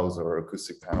 like tiles or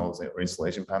acoustic panels or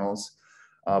insulation panels.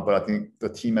 But I think the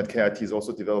team at KIT is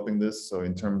also developing this. So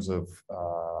in terms of,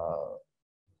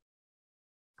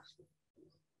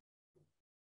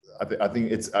 I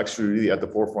think it's actually really at the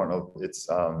forefront of its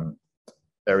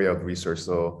area of research.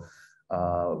 So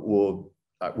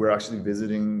we're actually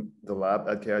visiting the lab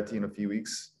at KIT in a few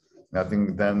weeks. And I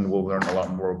think then we'll learn a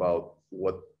lot more about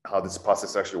how this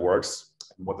process actually works,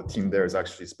 and what the team there is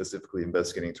actually specifically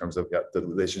investigating in terms of the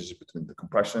relationship between the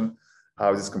compression.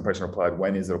 How is this compression applied?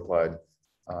 When is it applied?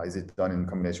 Is it done in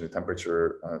combination with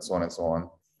temperature, and so on,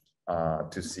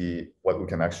 to see what we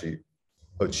can actually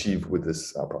achieve with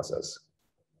this process.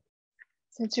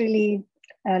 So it's really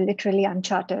literally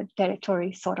uncharted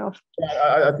territory, sort of.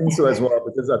 Yeah, I think so as well,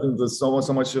 because I think there's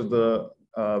so much of the,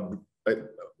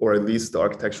 or at least the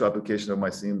architectural application of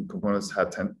mycelium components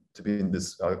tend to be in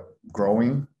this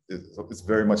growing. It's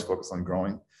very much focused on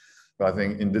growing. But I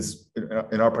think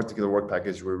in our particular work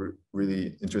package, we're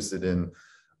really interested in,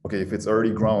 okay, if it's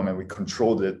already grown and we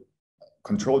control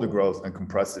the growth and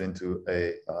compress it into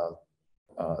a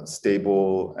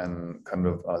stable and kind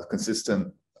of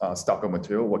consistent stock of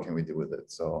material, what can we do with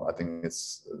it? So I think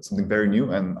it's something very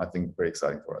new, and I think very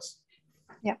exciting for us.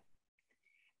 Yeah.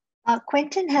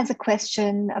 Quentin has a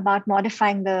question about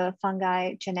modifying the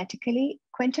fungi genetically.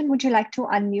 Quentin, would you like to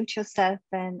unmute yourself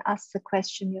and ask the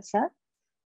question yourself?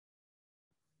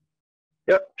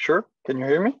 Yeah, sure. Can you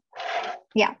hear me?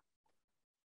 Yeah.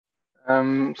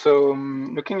 So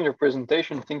looking at your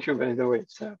presentation, thank you, by the way,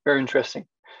 it's very interesting.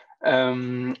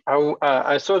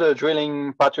 I saw the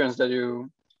drilling patterns that you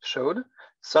showed.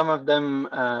 Some of them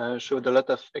showed a lot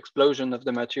of explosion of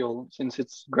the material since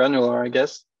it's granular, I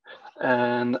guess.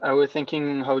 And I was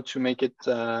thinking how to make it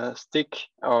stick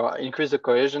or increase the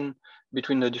cohesion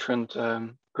between the different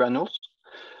granules.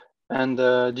 And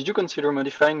did you consider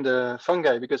modifying the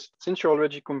fungi? Because since you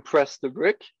already compressed the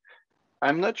brick,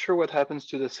 I'm not sure what happens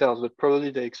to the cells, but probably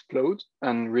they explode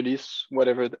and release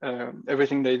whatever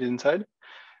everything they did inside.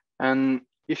 And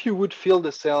if you would fill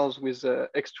the cells with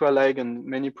extra lag and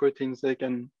many proteins they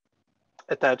can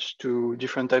attach to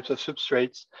different types of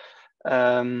substrates,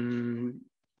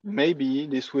 maybe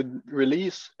this would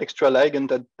release extra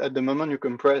ligand at the moment you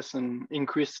compress and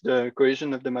increase the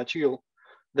cohesion of the material.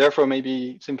 Therefore,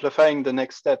 maybe simplifying the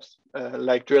next steps,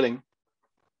 like drilling.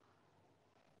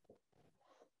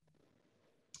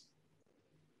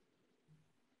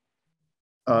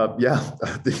 Yeah,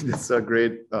 I think that's a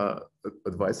great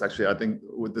advice. Actually, I think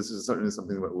this is certainly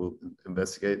something that we'll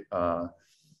investigate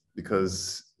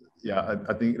because, yeah,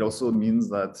 I think it also means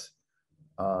that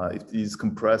if these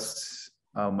compressed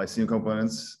mycelium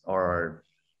components are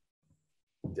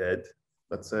dead,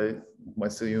 let's say,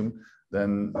 mycelium,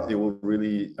 then it will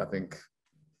really, I think,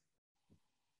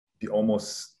 be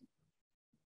almost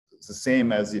it's the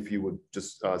same as if you would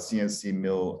just CNC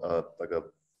mill like a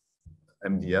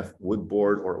MDF wood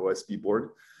board or OSB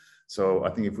board. So I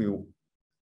think if we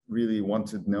really want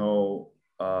to know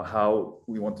how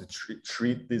we want to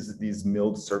treat these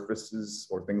milled surfaces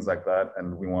or things like that,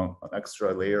 and we want an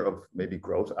extra layer of maybe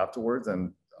growth afterwards,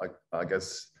 and I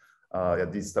guess yeah,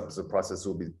 these steps of process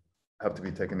will have to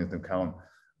be taken into account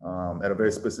at a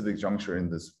very specific juncture in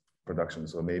this production.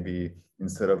 So maybe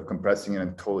instead of compressing it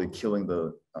and totally killing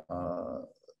the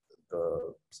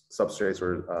substrates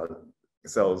or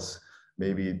cells,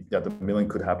 maybe yeah, the milling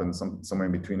could happen somewhere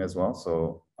in between as well.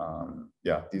 So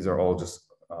yeah, these are all just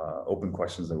open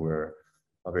questions that we're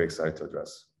very excited to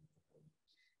address.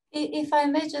 If I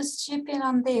may just chip in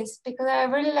on this, because I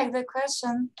really like the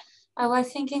question. I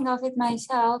was thinking of it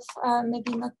myself,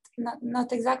 maybe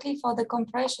not exactly for the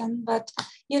compression, but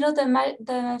you know,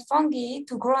 the fungi,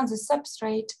 to grow on the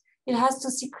substrate, it has to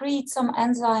secrete some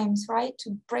enzymes, right,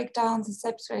 to break down the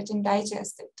substrate and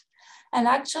digest it. And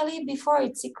actually, before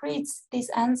it secretes these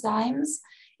enzymes,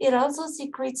 it also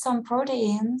secretes some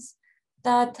proteins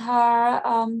that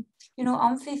are, you know,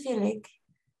 amphiphilic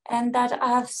and that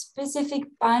have specific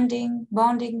bonding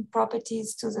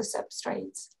properties to the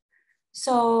substrates.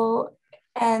 So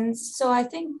I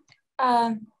think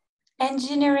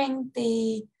engineering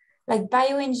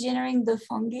bioengineering the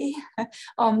fungi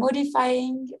or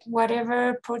modifying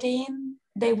whatever protein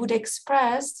they would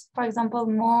express, for example,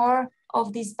 more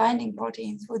of these binding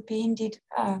proteins would be indeed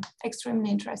extremely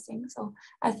interesting. So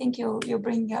I think you're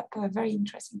bringing up a very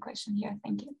interesting question here.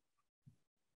 Thank you.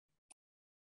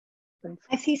 Thanks.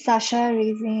 I see Sasha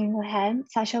raising her hand.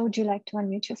 Sasha, would you like to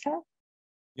unmute yourself?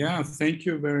 Yeah, thank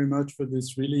you very much for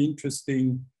this really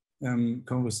interesting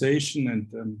conversation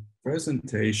and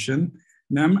presentation.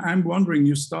 Now I'm wondering,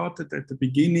 you started at the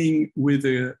beginning with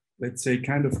a, let's say,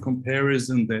 kind of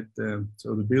comparison that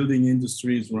so the building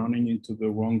industry is running into the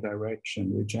wrong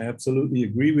direction, which I absolutely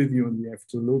agree with you, and we have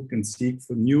to look and seek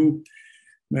for new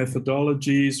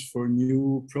methodologies, for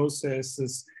new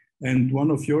processes. And one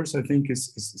of yours, I think,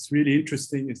 is really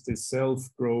interesting, is this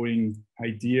self-growing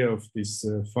idea of this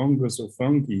fungus or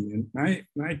fungi. And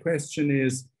my question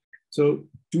is, so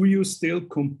do you still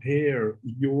compare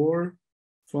your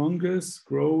fungus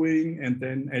growing and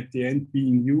then at the end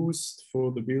being used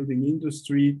for the building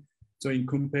industry? So in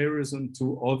comparison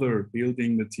to other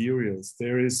building materials,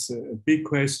 there is big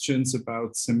questions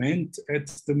about cement at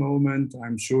the moment.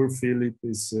 I'm sure Philip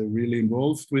is really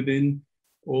involved within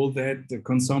all that, the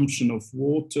consumption of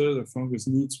water. The fungus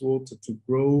needs water to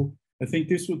grow. I think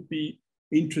this would be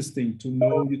interesting to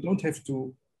know. You don't have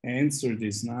to answer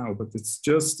this now, but it's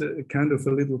just a kind of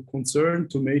a little concern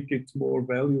to make it more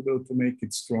valuable, to make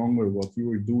it stronger, what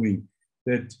you are doing,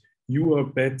 that you are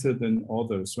better than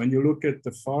others. When you look at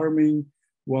the farming,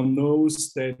 one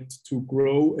knows that to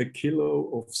grow a kilo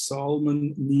of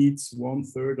salmon needs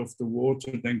 1/3 of the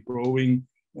water than growing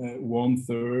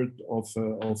 1/3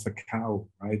 of a cow,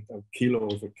 right? A kilo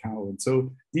of a cow. And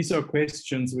so these are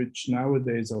questions which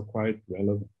nowadays are quite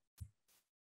relevant.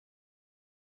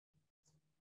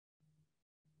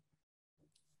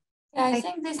 Yeah, I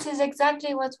think this is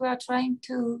exactly what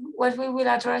what we will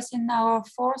address in our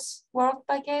fourth work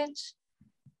package,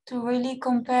 to really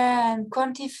compare and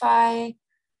quantify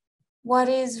what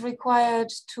is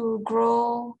required to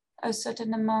grow a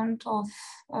certain amount of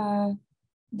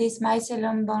this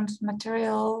mycelium bound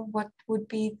material, what would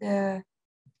be the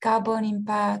carbon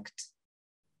impact,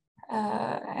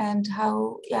 and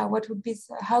how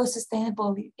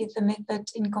sustainable is the method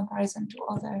in comparison to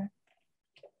other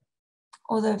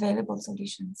available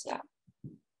solutions. Yeah.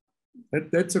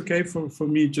 That's okay for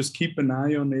me. Just keep an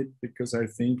eye on it, because I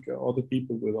think other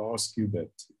people will ask you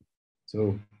that. So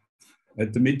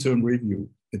at the midterm review,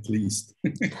 at least.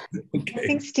 Okay. I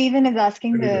think Stephen is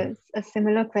asking a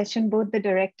similar question. Both the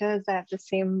directors have the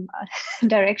same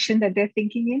direction that they're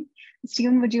thinking in.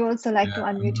 Stephen, would you also like to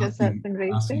unmute yourself and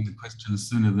raise asking it? the question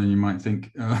sooner than you might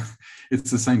think. It's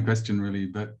the same question, really.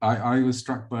 But I was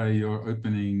struck by your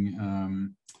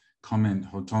opening comment,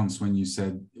 Hortense, when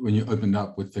you opened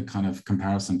up with the kind of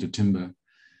comparison to timber.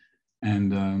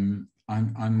 And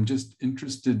I'm just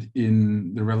interested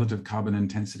in the relative carbon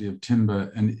intensity of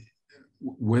timber and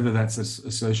whether that's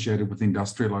associated with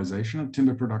industrialization of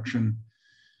timber production,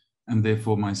 and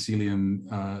therefore mycelium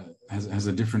has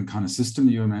a different kind of system,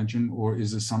 you imagine, or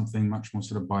is there something much more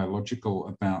sort of biological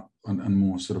about and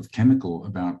more sort of chemical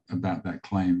about that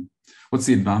claim? What's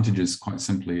the advantages, quite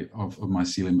simply, of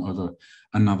mycelium over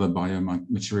another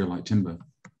biomaterial like timber?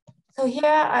 So here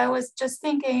I was just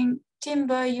thinking,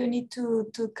 timber, you need to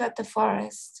cut the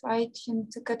forest, right? You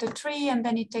need to cut a tree, and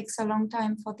then it takes a long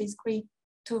time for this tree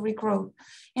to regrow.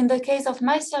 In the case of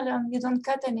mycelium, you don't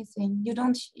cut anything. You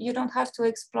don't have to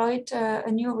exploit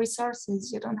new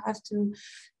resources. You don't have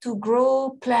to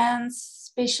grow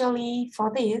plants specially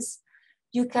for this.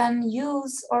 You can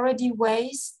use already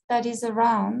waste that is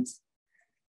around.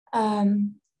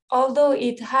 Although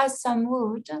it has some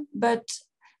wood, but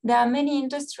there are many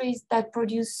industries that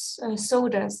produce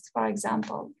sawdust, for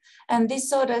example, and this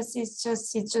sawdust is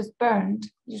just burned.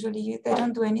 Usually they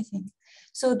don't do anything.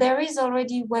 So there is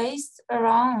already waste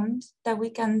around that we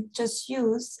can just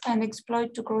use and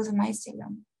exploit to grow the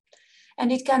mycelium.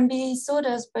 And it can be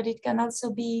sawdust, but it can also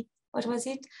be, what was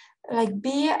it? Like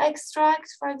beer extract,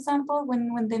 for example,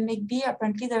 when they make beer,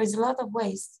 apparently there is a lot of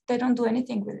waste. They don't do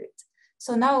anything with it.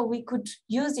 So now we could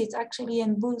use it actually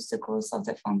and boost the growth of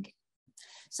the fungi.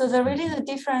 So the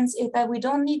difference is that we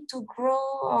don't need to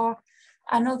grow or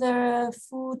another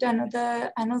food,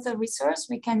 another resource.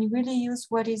 We can really use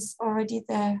what is already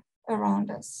there around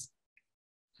us.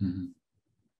 Mm-hmm.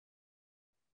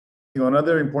 You know,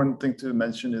 another important thing to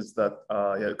mention is that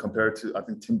compared to, I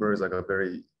think timber is like a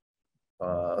very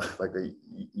like a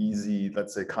easy,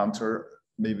 let's say, counter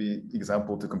maybe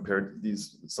example to compare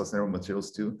these sustainable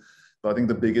materials to. But I think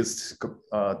the biggest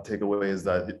takeaway is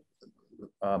that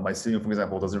mycelium, for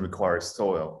example, doesn't require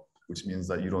soil, which means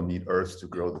that you don't need earth to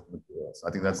grow the materials.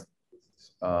 I think that's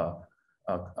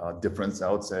a difference, I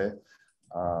would say.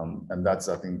 And that's,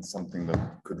 I think, something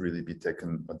that could really be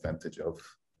taken advantage of.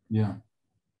 Yeah.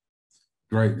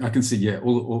 Great. I can see, yeah,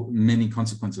 all many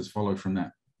consequences follow from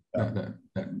that, that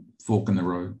fork in the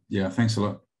road. Yeah, thanks a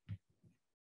lot.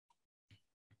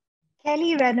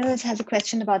 Kelly Reynolds has a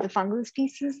question about the fungal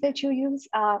species that you use.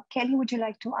 Kelly, would you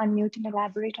like to unmute and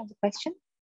elaborate on the question?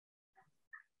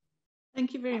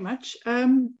 Thank you very much.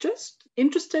 Just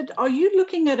interested, are you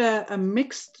looking at a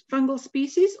mixed fungal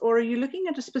species, or are you looking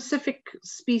at a specific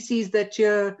species that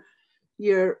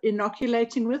you're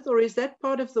inoculating with, or is that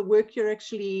part of the work you're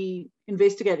actually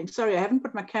investigating? Sorry, I haven't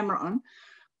put my camera on,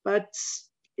 but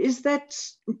is that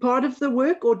part of the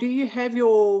work, or do you have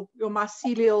your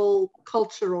mycelial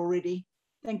culture already?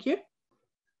 Thank you.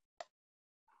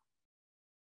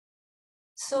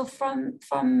 So from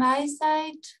my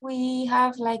side, we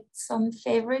have like some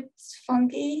favorite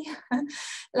fungi,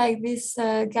 like this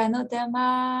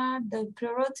Ganoderma, the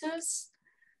pleurotus.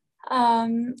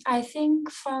 I think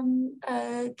from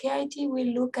KIT,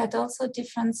 we look at also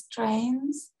different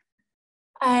strains.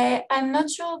 I'm not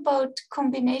sure about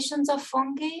combinations of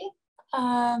fungi.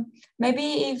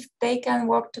 Maybe if they can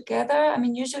work together. I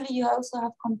mean, usually you also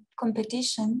have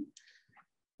competition,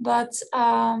 but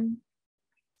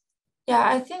yeah,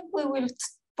 I think we will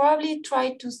probably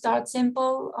try to start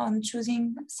simple on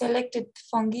choosing selected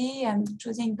fungi and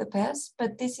choosing the best,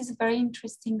 but this is a very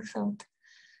interesting thought.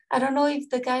 I don't know if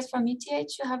the guys from ETH,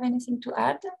 you have anything to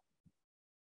add?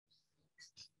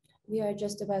 We are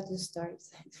just about to start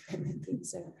experimenting,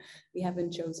 so we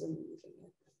haven't chosen anything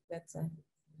yet. But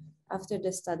after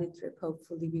the study trip,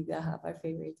 hopefully we will have our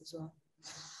favorite as well.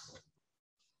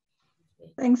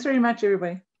 Thanks very much,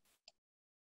 everybody.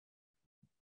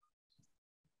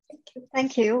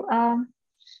 Thank you.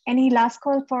 Any last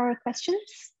call for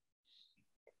questions?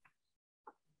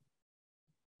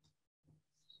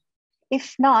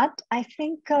 If not, I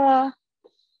think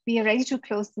we are ready to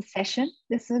close the session.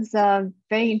 This is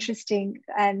very interesting,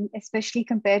 and especially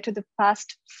compared to the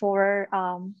past 4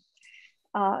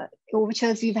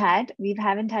 overtures we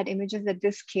haven't had images at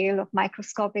this scale of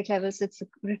microscopic levels. It's a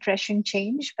refreshing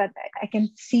change, but I can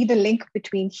see the link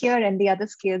between here and the other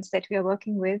scales that we are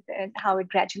working with and how it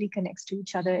gradually connects to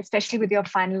each other, especially with your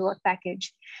final work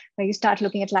package, where you start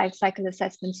looking at life cycle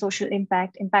assessment, social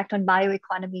impact on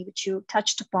bioeconomy, which you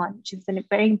touched upon, which is a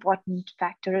very important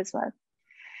factor as well.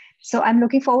 So I'm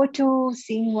looking forward to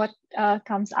seeing what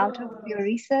comes out of your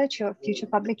research, your future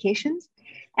publications.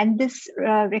 And this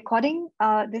recording,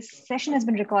 this session has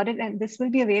been recorded, and this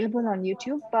will be available on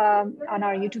YouTube, on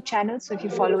our YouTube channel. So if you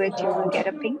follow it, you will get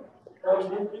a ping.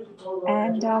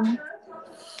 And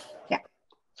yeah,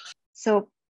 so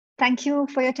thank you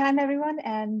for your time, everyone.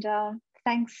 And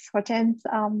thanks, Hortense,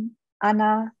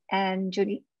 Anna, and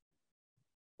Judy.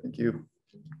 Thank you.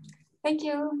 Thank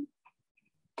you.